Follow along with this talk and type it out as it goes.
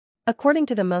According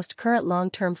to the most current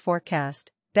long-term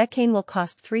forecast, Vechain will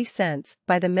cost 3 cents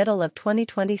by the middle of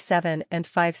 2027 and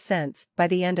 5 cents by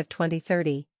the end of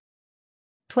 2030.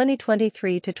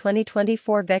 2023 to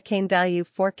 2024 Vechain value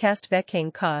forecast.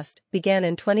 Vechain cost began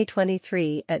in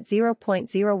 2023 at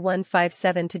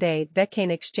 0.0157. Today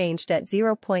Vechain exchanged at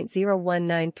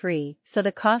 0.0193, so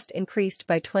the cost increased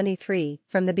by 23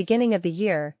 from the beginning of the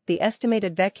year. The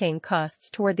estimated Vechain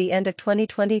costs toward the end of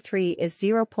 2023 is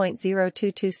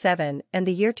 0.0227, and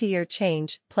the year-to-year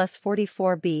change plus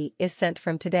 44B is sent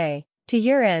from today to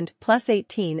year-end plus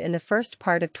 18 in the first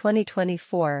part of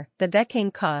 2024. The Vechain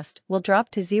cost will drop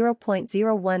to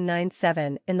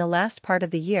 0.0197 in the last part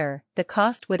of the year. The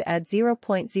cost would add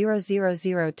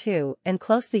 0.0002 and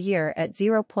close the year at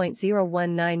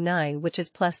 0.0199, which is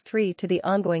plus 3 to the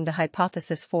ongoing. The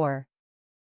hypothesis for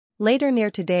later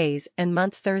near today's and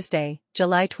month's Thursday,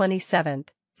 July 27th,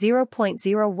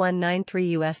 0.0193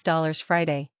 US dollars.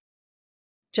 Friday,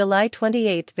 July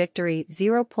 28th victory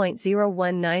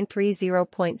 0.0193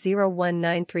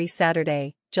 0.0193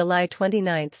 Saturday, July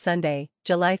 29th Sunday,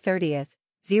 July 30th,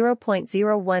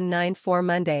 0.0194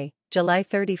 Monday, July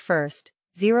 31st,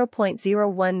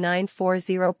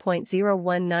 0.0194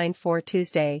 0.0194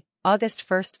 Tuesday, August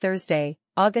 1st Thursday,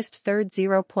 August 3rd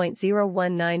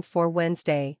 0.0194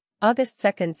 Wednesday, August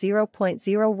 2nd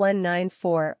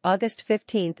 0.0194, August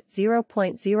 15th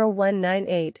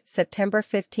 0.0198, September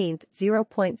 15th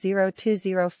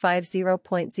 0.0205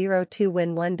 0.02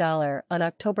 win $1 on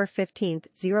October 15th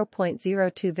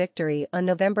 0.02 victory on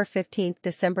November 15th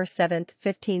December 7th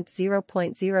 15th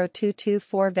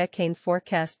 0.0224 Vechain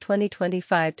forecast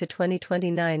 2025 to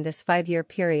 2029. This 5-year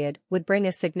period would bring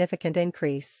a significant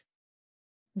increase.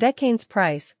 Vechain's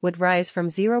price would rise from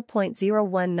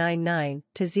 0.0199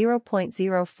 to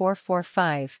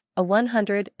 0.0445, a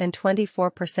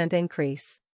 124%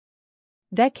 increase.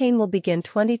 Vechain will begin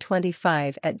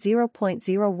 2025 at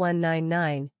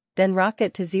 0.0199, then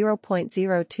rocket to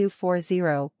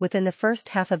 0.0240 within the first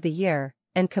half of the year,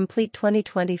 and complete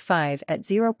 2025 at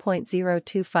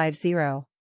 0.0250,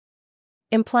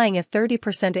 implying a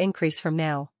 30% increase from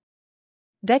now.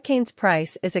 Vechain's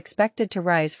price is expected to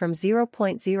rise from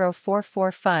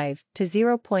 0.0445 to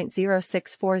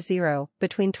 0.0640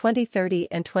 between 2030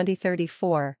 and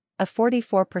 2034, a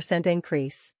 44%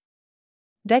 increase.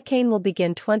 Vechain will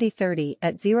begin 2030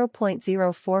 at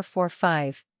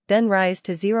 0.0445, then rise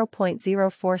to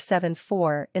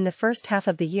 0.0474 in the first half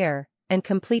of the year, and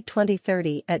complete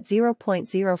 2030 at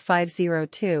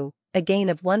 0.0502, a gain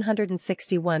of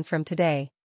 161 from today.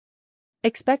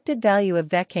 Expected value of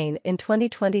Vechain in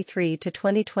 2023 to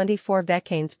 2024.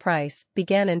 Vechain's price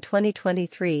began in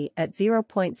 2023 at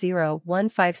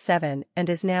 0.0157 and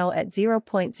is now at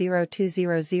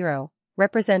 0.0200,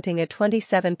 representing a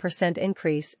 27%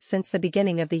 increase since the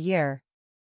beginning of the year.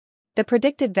 The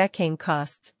predicted Vechain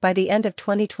costs by the end of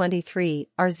 2023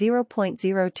 are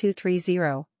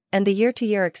 0.0230, and the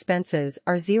year-to-year expenses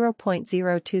are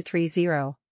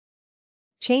 0.0230.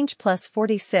 Change plus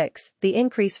 46, the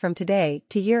increase from today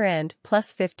to year-end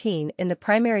plus 15 in the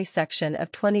primary section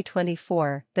of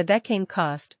 2024. The Vechain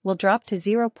cost will drop to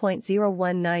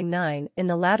 0.0199 in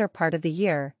the latter part of the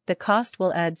year. The cost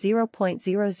will add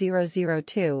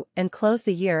 0.0002 and close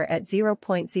the year at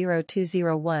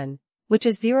 0.0201, which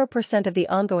is 0% of the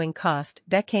ongoing cost.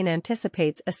 Vechain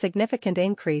anticipates a significant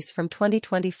increase from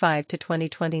 2025 to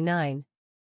 2029.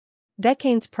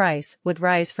 Vechain's price would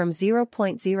rise from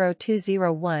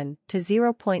 0.0201 to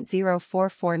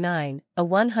 0.0449, a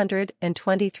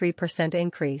 123%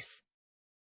 increase.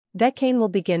 Vechain will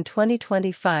begin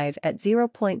 2025 at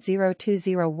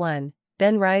 0.0201,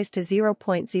 then rise to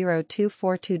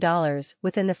 $0.0242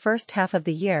 within the first half of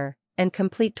the year, and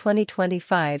complete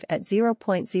 2025 at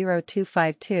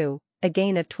 0.0252, a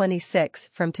gain of 26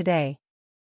 from today.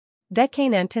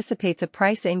 Vechain anticipates a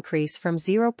price increase from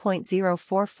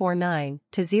 0.0449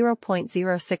 to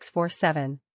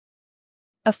 0.0647.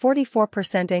 A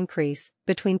 44% increase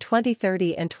between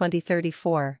 2030 and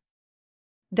 2034.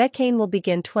 Vechain will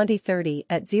begin 2030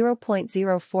 at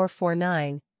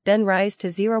 0.0449, then rise to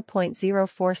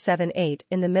 0.0478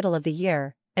 in the middle of the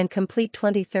year, and complete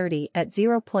 2030 at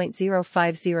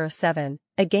 0.0507,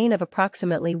 a gain of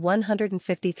approximately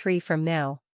 153 from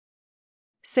now.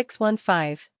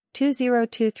 615.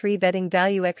 2023 Vetting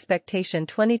value expectation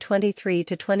 2023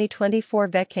 to 2024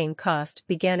 Vechain cost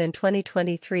began in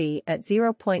 2023 at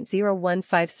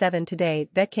 0.0157. Today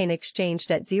Vechain exchanged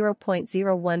at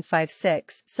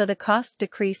 0.0156, so the cost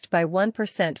decreased by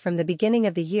 1% from the beginning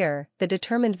of the year. The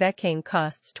determined Vechain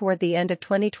costs toward the end of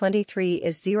 2023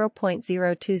 is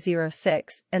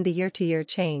 0.0206, and the year-to-year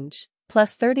change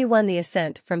plus 31 the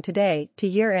ascent from today to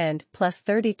year-end plus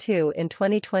 32 in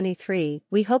 2023,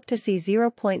 we hope to see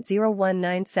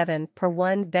 0.0197 per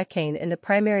 1 Vechain in the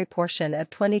primary portion of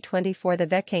 2024. The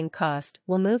Vechain cost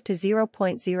will move to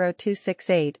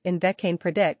 0.0268 in Vechain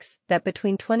predicts that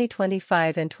between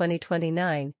 2025 and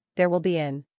 2029, there will be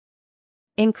an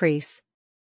increase.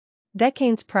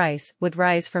 Vechain's price would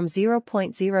rise from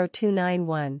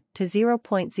 0.0291 to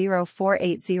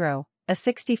 0.0480, a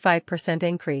 65%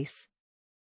 increase.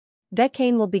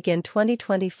 Vechain will begin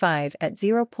 2025 at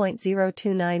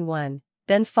 0.0291,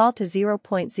 then fall to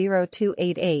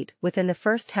 0.0288 within the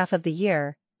first half of the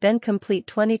year, then complete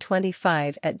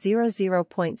 2025 at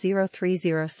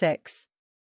 0.0306.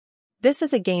 This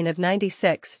is a gain of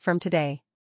 96 from today.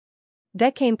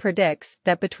 Vechain predicts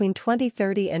that between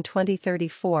 2030 and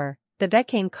 2034, the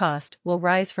Vechain cost will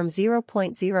rise from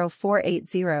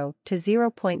 0.0480 to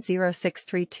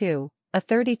 0.0632, a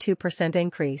 32%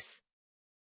 increase.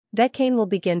 Vechain will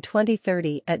begin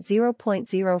 2030 at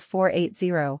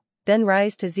 0.0480, then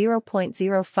rise to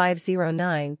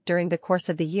 0.0509 during the course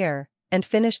of the year, and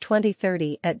finish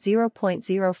 2030 at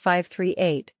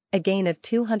 0.0538, a gain of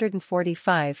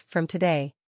 245 from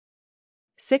today.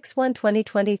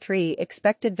 6/1/2023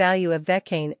 expected value of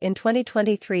Vechain in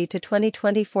 2023 to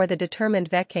 2024. The determined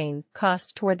Vechain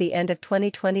cost toward the end of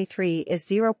 2023 is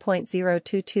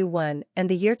 0.0221 and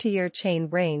the year-to-year chain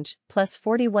range plus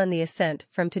 41 the ascent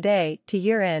from today to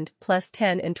year-end plus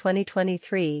 10 in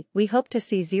 2023. We hope to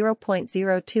see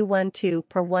 0.0212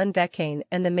 per 1 Vechain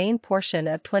and the main portion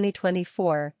of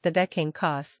 2024, the Vechain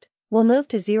cost will move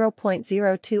to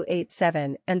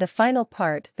 0.0287 and the final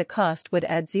part the cost would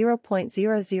add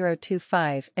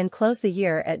 0.0025 and close the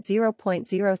year at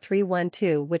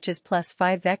 0.0312, which is plus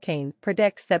 5. Vechain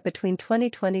predicts that between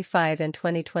 2025 and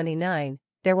 2029,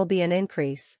 there will be an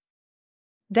increase.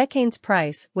 Vechain's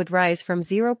price would rise from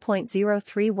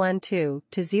 0.0312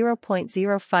 to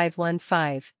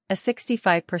 0.0515, a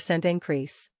 65%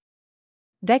 increase.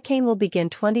 Vechain will begin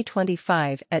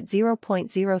 2025 at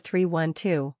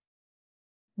 0.0312.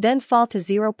 Then fall to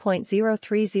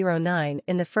 0.0309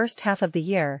 in the first half of the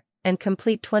year, and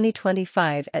complete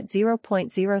 2025 at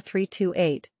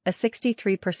 0.0328, a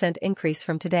 63% increase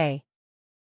from today.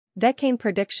 Vechain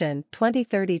prediction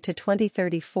 2030 to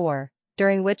 2034,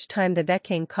 during which time the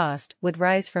Vechain cost would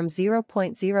rise from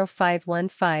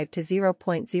 0.0515 to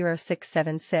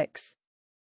 0.0676.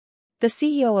 The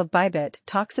CEO of Bybit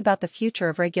talks about the future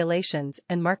of regulations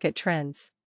and market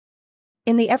trends.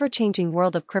 In the ever-changing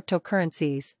world of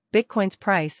cryptocurrencies, Bitcoin's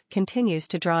price continues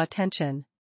to draw attention.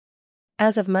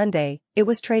 As of Monday, it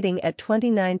was trading at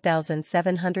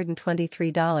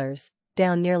 $29,723,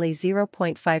 down nearly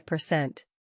 0.5%.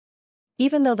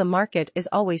 Even though the market is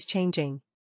always changing,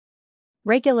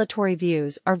 regulatory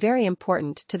views are very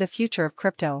important to the future of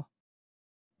crypto.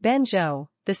 Ben Zhou,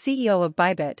 the CEO of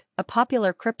Bybit, a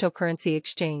popular cryptocurrency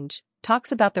exchange,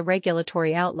 talks about the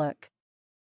regulatory outlook.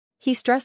 He stresses